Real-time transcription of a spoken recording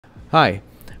Hi,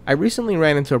 I recently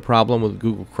ran into a problem with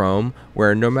Google Chrome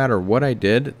where no matter what I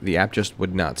did, the app just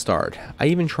would not start. I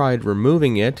even tried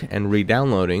removing it and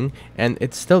re-downloading, and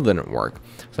it still didn't work.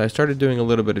 So I started doing a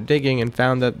little bit of digging and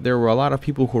found that there were a lot of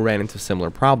people who ran into similar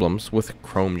problems with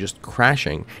Chrome just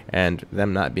crashing and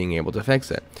them not being able to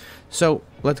fix it. So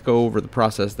let's go over the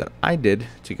process that I did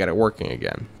to get it working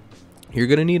again. You're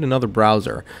going to need another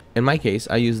browser. In my case,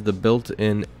 I use the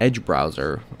built-in Edge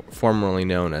browser, formerly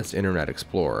known as Internet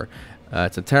Explorer.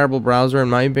 It's a terrible browser in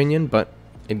my opinion, but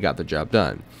it got the job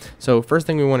done. So first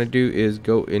thing we want to do is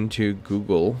go into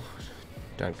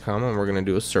google.com and we're going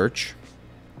to do a search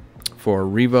for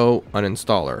Revo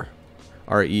uninstaller.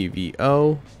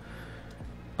 R-E-V-O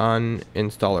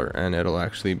uninstaller, and it'll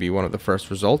actually be one of the first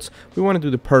results. We want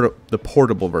to do the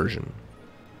portable version.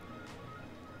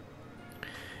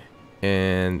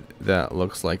 And that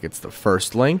looks like it's the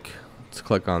first link. Let's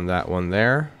click on that one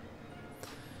there.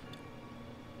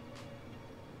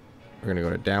 We're going to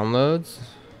go to downloads.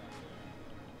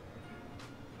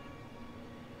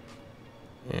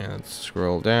 And let's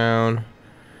scroll down.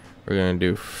 We're going to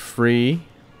do free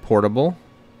portable.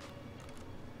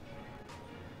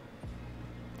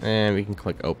 And we can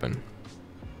click open.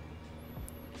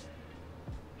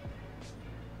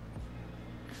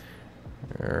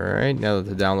 Alright, now that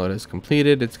the download is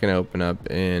completed, it's going to open up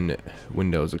in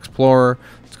Windows Explorer.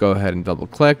 Let's go ahead and double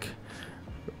click.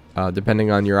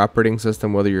 Depending on your operating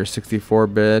system, whether you're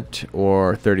 64-bit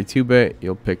or 32-bit,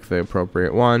 you'll pick the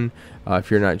appropriate one.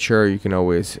 If you're not sure, you can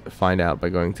always find out by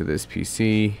going to this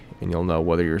PC, and you'll know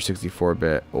whether you're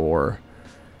 64-bit or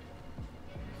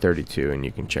 32, and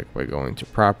you can check by going to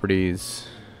Properties.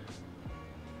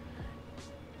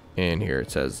 And here it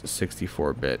says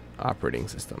 64-bit operating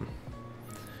system.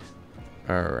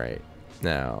 Alright,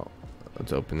 now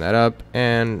let's open that up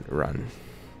and run.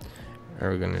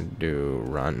 We're gonna do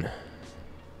run.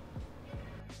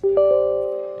 And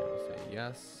we'll say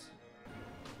yes.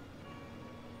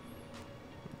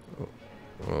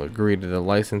 We'll agree to the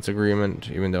license agreement,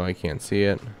 even though I can't see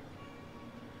it.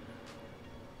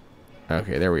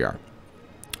 Okay, there we are.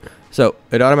 So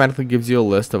it automatically gives you a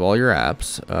list of all your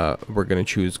apps. We're gonna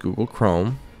choose Google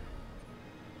Chrome,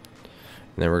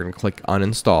 and then we're gonna click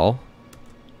uninstall.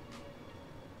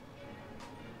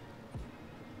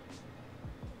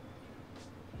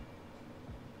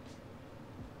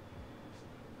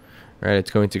 Right,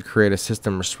 it's going to create a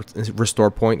system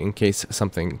restore point in case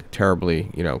something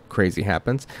terribly, crazy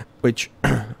happens, which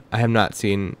I have not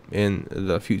seen in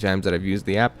the few times that I've used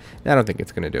the app. I don't think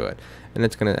it's going to do it. And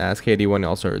it's going to ask, hey, do you want to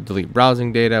also delete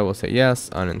browsing data? We'll say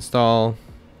yes, uninstall. All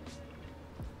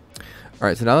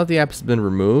right, so now that the app has been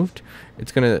removed,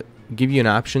 it's going to give you an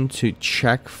option to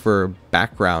check for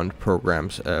background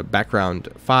programs, background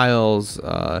files,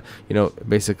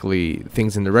 basically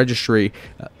things in the registry,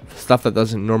 stuff that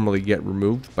doesn't normally get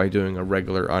removed by doing a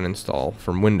regular uninstall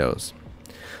from Windows.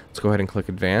 Let's go ahead and click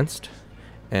Advanced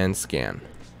and Scan.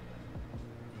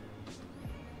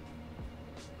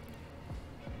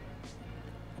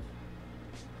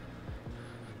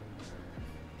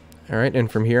 All right, and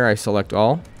from here I select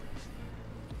all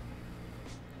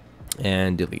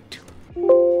and delete.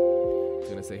 It's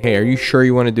gonna say, hey, are you sure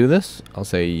you want to do this? I'll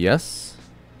say yes.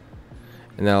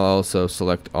 And then I'll also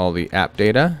select all the app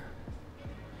data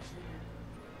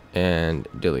and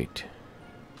delete.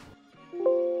 Are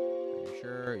you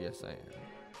sure? Yes, I am.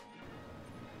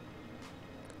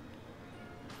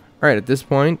 Alright, at this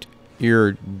point,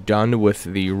 you're done with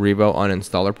the Revo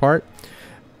uninstaller part.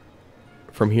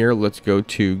 From here, let's go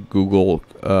to Google,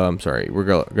 we're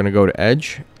going to go to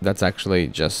Edge. That's actually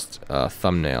just a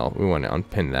thumbnail. We want to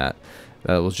unpin that.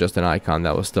 That was just an icon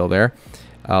that was still there.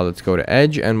 Let's go to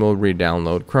Edge and we'll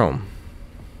re-download Chrome.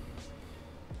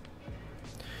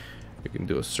 We can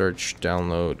do a search,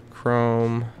 download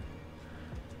Chrome.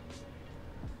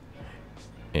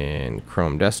 And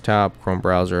Chrome desktop, Chrome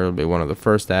browser will be one of the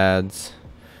first ads.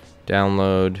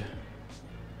 Download,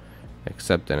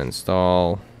 accept and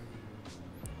install,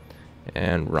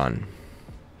 and run.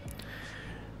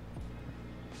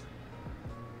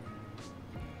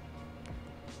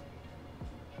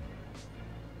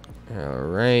 All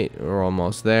right, we're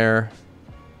almost there.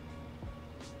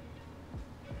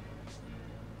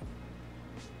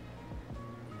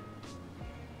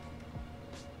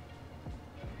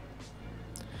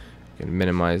 Can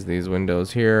minimize these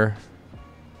windows here,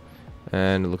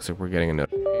 and it looks like we're getting a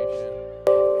notification.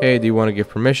 Hey, do you want to give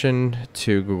permission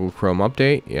to Google Chrome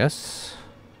update? Yes.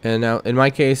 And now in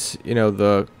my case,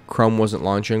 the Chrome wasn't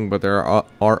launching, but there are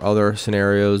other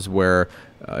scenarios where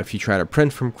if you try to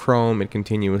print from Chrome, it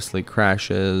continuously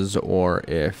crashes, or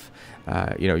if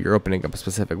you're opening up a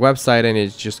specific website and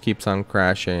it just keeps on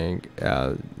crashing.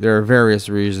 There are various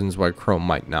reasons why Chrome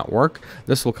might not work.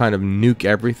 This will kind of nuke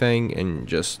everything and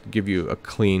just give you a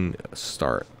clean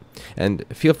start. And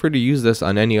feel free to use this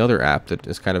on any other app that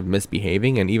is kind of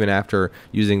misbehaving, and even after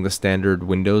using the standard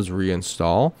Windows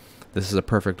reinstall, this is a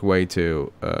perfect way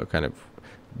to kind of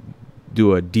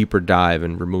do a deeper dive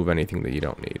and remove anything that you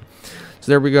don't need.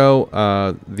 So there we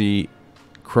go. The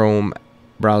Chrome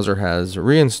browser has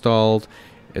reinstalled.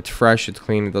 It's fresh, it's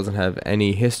clean, it doesn't have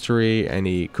any history,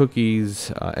 any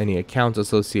cookies, any accounts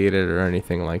associated or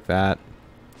anything like that.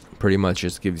 Pretty much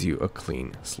just gives you a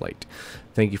clean slate.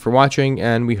 Thank you for watching,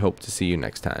 and we hope to see you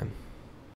next time.